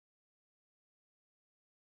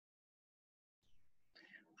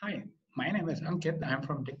Hi, my name is Ankit. I'm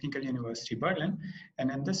from Technical University Berlin, and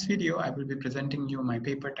in this video, I will be presenting you my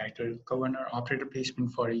paper titled Governor Operator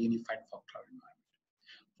Placement for a Unified Fog Cloud Environment.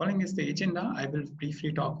 Following is the agenda, I will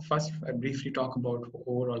briefly talk about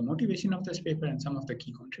overall motivation of this paper and some of the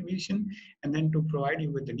key contribution, and then to provide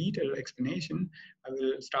you with the detailed explanation, I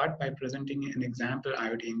will start by presenting an example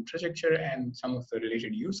IoT infrastructure and some of the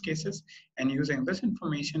related use cases. And using this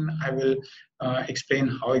information, I will explain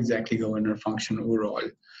how exactly Governor function overall.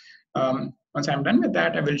 Once I'm done with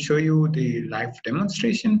that, I will show you the live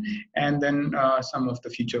demonstration and then some of the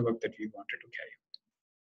future work that we wanted to carry.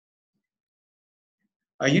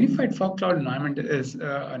 A unified fog cloud environment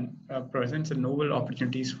presents novel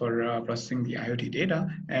opportunities for processing the IoT data,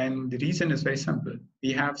 and the reason is very simple.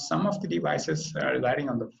 We have some of the devices residing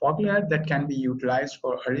on the fog layer that can be utilized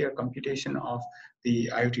for earlier computation of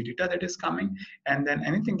the IoT data that is coming, and then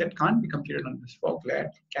anything that can't be computed on this fog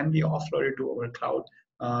layer can be offloaded to our cloud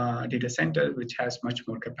data center, which has much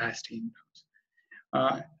more capacity in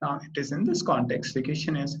terms. Now, it is in this context, the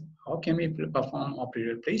question is, how can we perform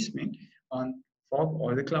operator placement on fog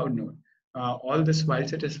or the cloud node? All this while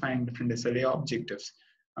satisfying different SLA objectives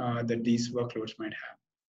that these workloads might have.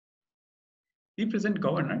 We present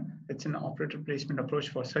Governor. It's an operator placement approach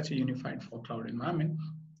for such a unified fog cloud environment.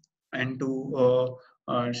 And to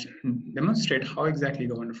demonstrate how exactly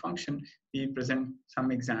Governor function, we present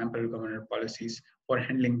some example Governor policies for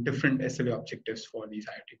handling different SLA objectives for these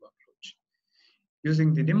IoT workloads.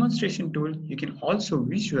 Using the demonstration tool, you can also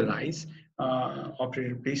visualize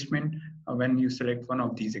operator placement when you select one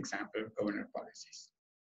of these example Governor policies.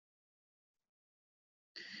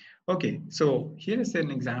 Okay, so here is an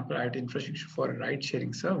example IoT infrastructure for a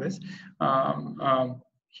ride-sharing service.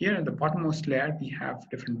 Here in the bottommost layer, we have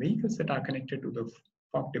different vehicles that are connected to the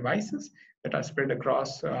fog devices that are spread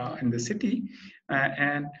across in the city.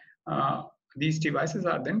 These devices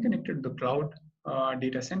are then connected to the cloud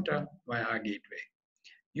data center via a gateway.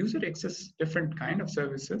 User access different kind of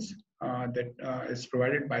services that is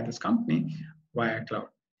provided by this company via cloud.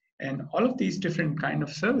 And all of these different kind of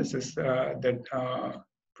services that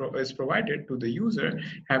is provided to the user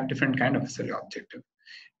have different kind of SLA objective.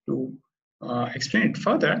 To explain it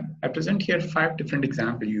further, I present here 5 different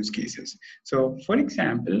example use cases. So for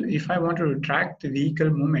example, if I wanted to track the vehicle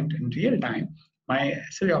movement in real time, my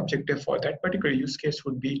SLA objective for that particular use case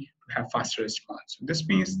would be to have faster response. This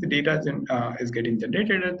means the data is getting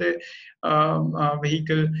generated at the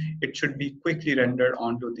vehicle. It should be quickly rendered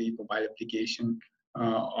onto the mobile application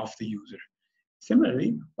of the user.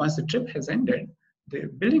 Similarly, once the trip has ended, the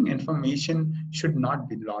billing information should not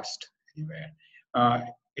be lost anywhere.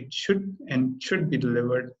 It should be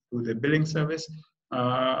delivered to the billing service.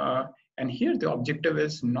 And here the objective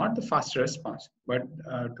is not the faster response, but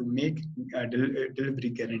to make delivery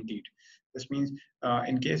guaranteed. This means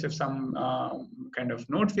in case of some kind of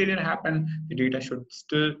node failure happen, the data should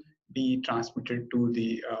still be transmitted to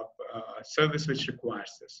the service which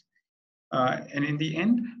requires this. And in the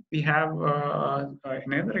end, we have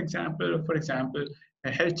another example, for example,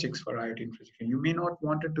 health checks for IoT infrastructure. You may not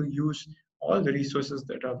want to use all the resources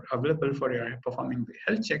that are available for your performing the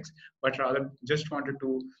health checks, but rather just wanted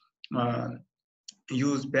to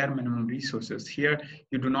use bare minimum resources. Here,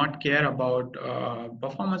 you do not care about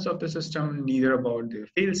performance of the system, neither about the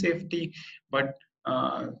fail safety, but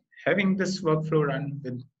having this workflow run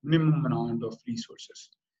with minimum amount of resources.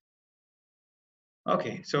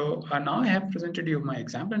 Okay, so now I have presented you my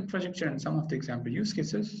example infrastructure and some of the example use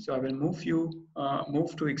cases. So I will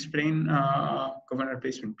move to explain Governor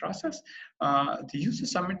placement process. The user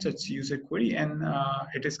submits its user query and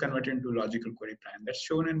it is converted into logical query plan. That's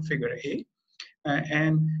shown in figure A.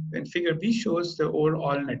 And then figure B shows the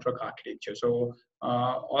overall network architecture. So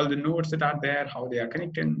all the nodes that are there, how they are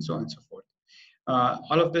connected, and so on and so forth.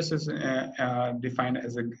 All of this is defined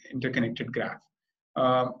as an interconnected graph.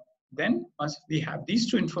 Then once we have these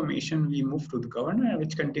 2 information, we move to the Governor,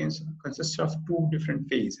 which consists of 2 different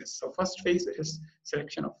phases. So first phase is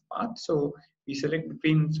selection of path. So we select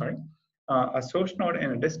between, a source node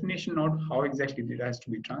and a destination node, how exactly data has to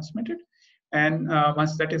be transmitted. And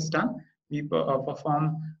once that is done, we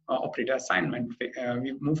perform operator assignment.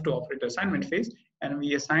 We move to operator assignment phase, and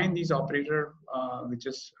we assign these operator, which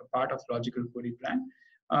is a part of logical query plan,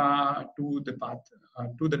 to the path,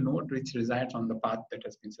 to the node which resides on the path that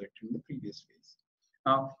has been selected in the previous phase.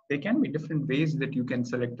 Now, there can be different ways that you can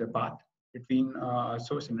select the path between a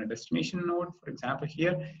source and a destination node. For example,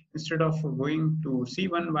 here, instead of going to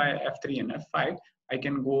C1 via F3 and F5, I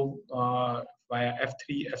can go via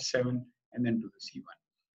F3, F7, and then to the C1.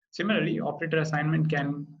 Similarly, operator assignment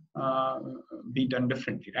can be done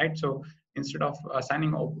differently, right? So instead of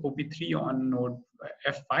assigning OP3 on node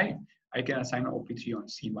F5, I can assign OP3 on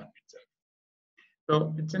C1 itself.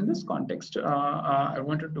 So it's in this context, I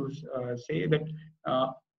wanted to say that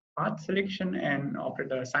path selection and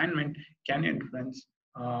operator assignment can influence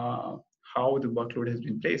how the workload has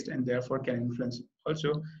been placed, and therefore can influence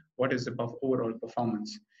also what is the overall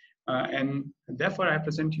performance. And therefore, I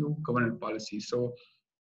present you governance policies. So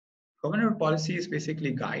governance policies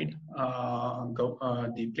basically guide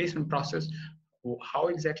the placement process, how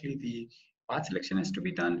exactly the path selection has to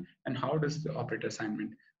be done, and how does the operator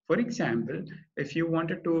assignment. For example, if you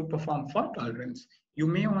wanted to perform fault tolerance, you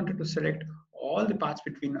may wanted to select all the paths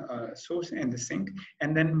between source and the sink,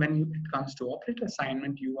 and then when it comes to operator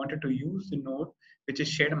assignment, you wanted to use the node which is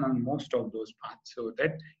shared among most of those paths, so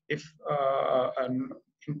that if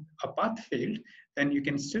a path failed, then you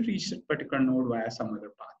can still reach that particular node via some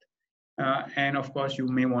other path. And of course, you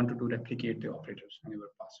may want to replicate the operators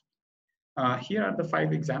whenever possible. Here are the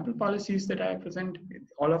 5 example policies that I present.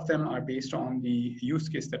 All of them are based on the use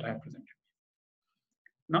case that I presented.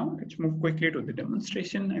 Now let's move quickly to the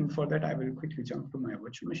demonstration, and for that I will quickly jump to my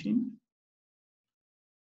virtual machine.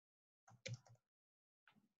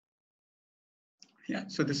 Yeah,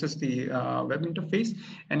 so this is the web interface,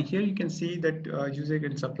 and here you can see that user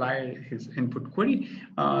can supply his input query.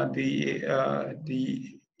 The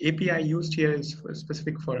API used here is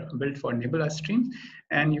specific for built for NebulaStream,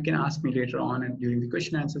 and you can ask me later on and during the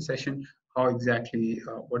question answer session how exactly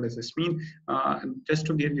what does this mean. Just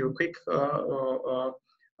to give you a quick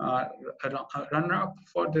runner-up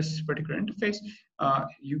for this particular interface,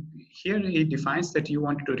 here he defines that you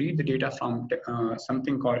want to read the data from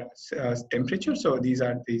something called temperature. So these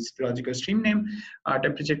are these logical stream name.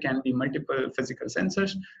 Temperature can be multiple physical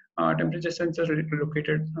sensors. Temperature sensors are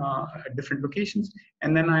located at different locations.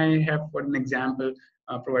 And then I have, for an example,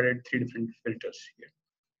 provided 3 different filters here.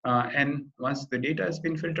 And once the data has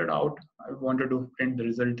been filtered out, I wanted to print the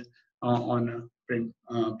result on a print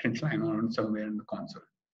line or on somewhere in the console.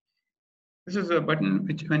 This is a button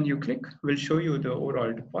which, when you click, will show you the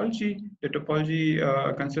overall topology. The topology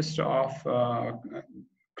consists of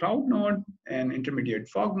cloud node, an intermediate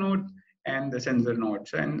fog node, and the sensor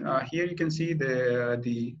nodes. And here you can see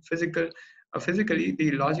the physically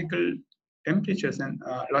the logical temperatures and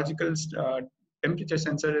temperature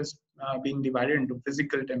sensor is being divided into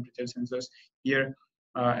physical temperature sensors. Here,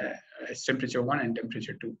 it's temperature 1 and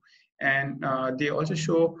temperature 2. And they also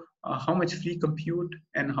show how much free compute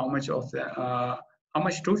and how much of the how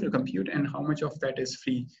much total compute and how much of that is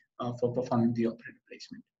free for performing the operator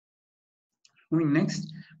placement. Moving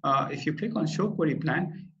next, if you click on show query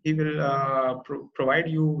plan, he will provide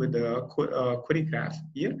you with a query graph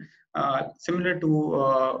here, similar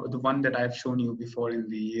to the one that I've shown you before in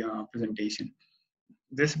the presentation.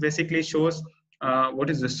 This basically shows what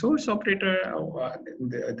is the source operator,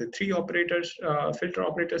 the 3 operators, filter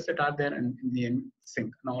operators that are there, and in the end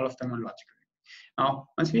sink, and all of them are logical. Now,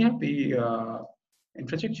 once we have the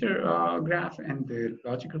infrastructure graph and the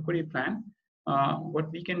logical query plan, what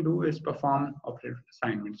we can do is perform operator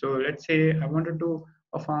assignment. So let's say I wanted to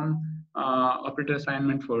perform operator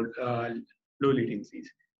assignment for low latencies.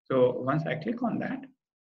 So once I click on that,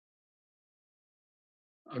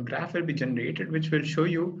 a graph will be generated, which will show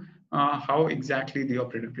you how exactly the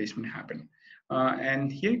operator placement happened. And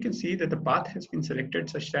here you can see that the path has been selected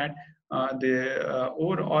such that the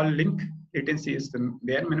overall link latency is the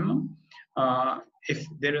bare minimum. If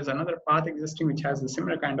there is another path existing which has a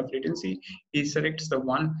similar kind of latency, he selects the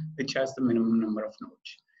one which has the minimum number of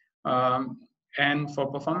nodes. And for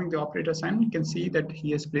performing the operator assignment, you can see that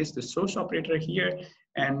he has placed the source operator here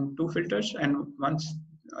and 2 filters. And once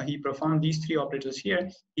he performed these 3 operators here,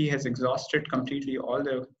 he has exhausted completely all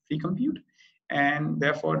the free compute, and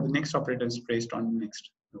therefore the next operator is placed on the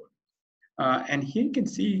next node. And here you can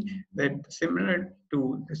see that similar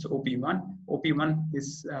to this OP1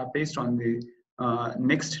 is based on the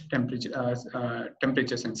next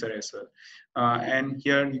temperature sensor as well. And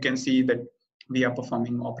here you can see that we are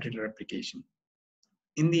performing operator replication.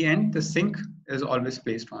 In the end, the sink is always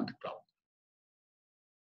placed on the cloud.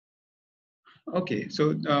 Okay, so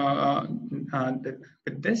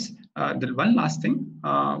with this, the one last thing,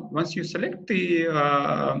 once you select the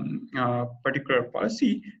particular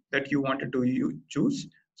policy that you wanted to choose,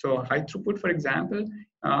 so high throughput, for example,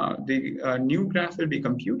 the new graph will be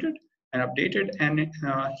computed and updated, and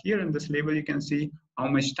here in this label you can see how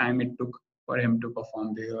much time it took for him to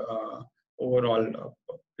perform the overall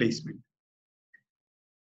placement.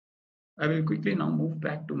 I will quickly now move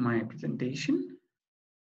back to my presentation.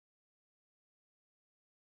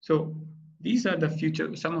 So these are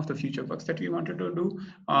some of the future works that we wanted to do.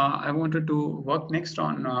 I wanted to work next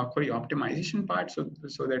on query optimization part, so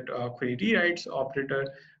that query rewrites, operator,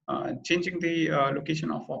 changing the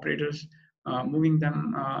location of operators, moving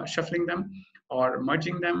them, shuffling them, or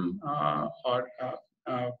merging them, or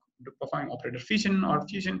performing operator fission or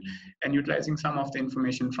fusion, and utilizing some of the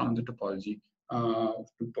information from the topology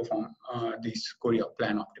to perform these query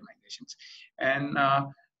plan optimizations. And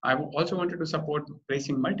I also wanted to support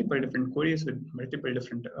placing multiple different queries with multiple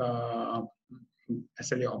different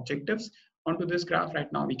SLA objectives onto this graph.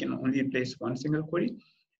 Right now, we can only place one single query.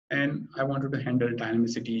 And I wanted to handle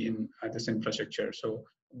dynamicity in this infrastructure. So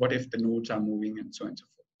what if the nodes are moving and so on and so forth.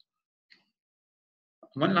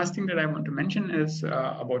 One last thing that I want to mention is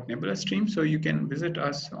about NebulaStream. So you can visit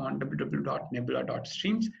us on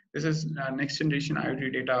www.nebula.streams. This is next generation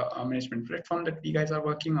IoT data management platform that we guys are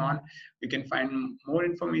working on. You can find more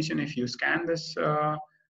information if you scan this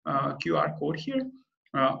QR code here.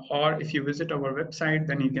 Or if you visit our website,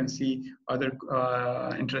 then you can see other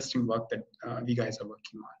interesting work that we guys are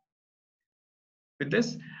working on. With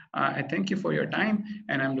this, I thank you for your time,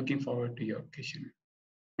 and I'm looking forward to your question.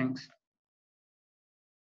 Thanks.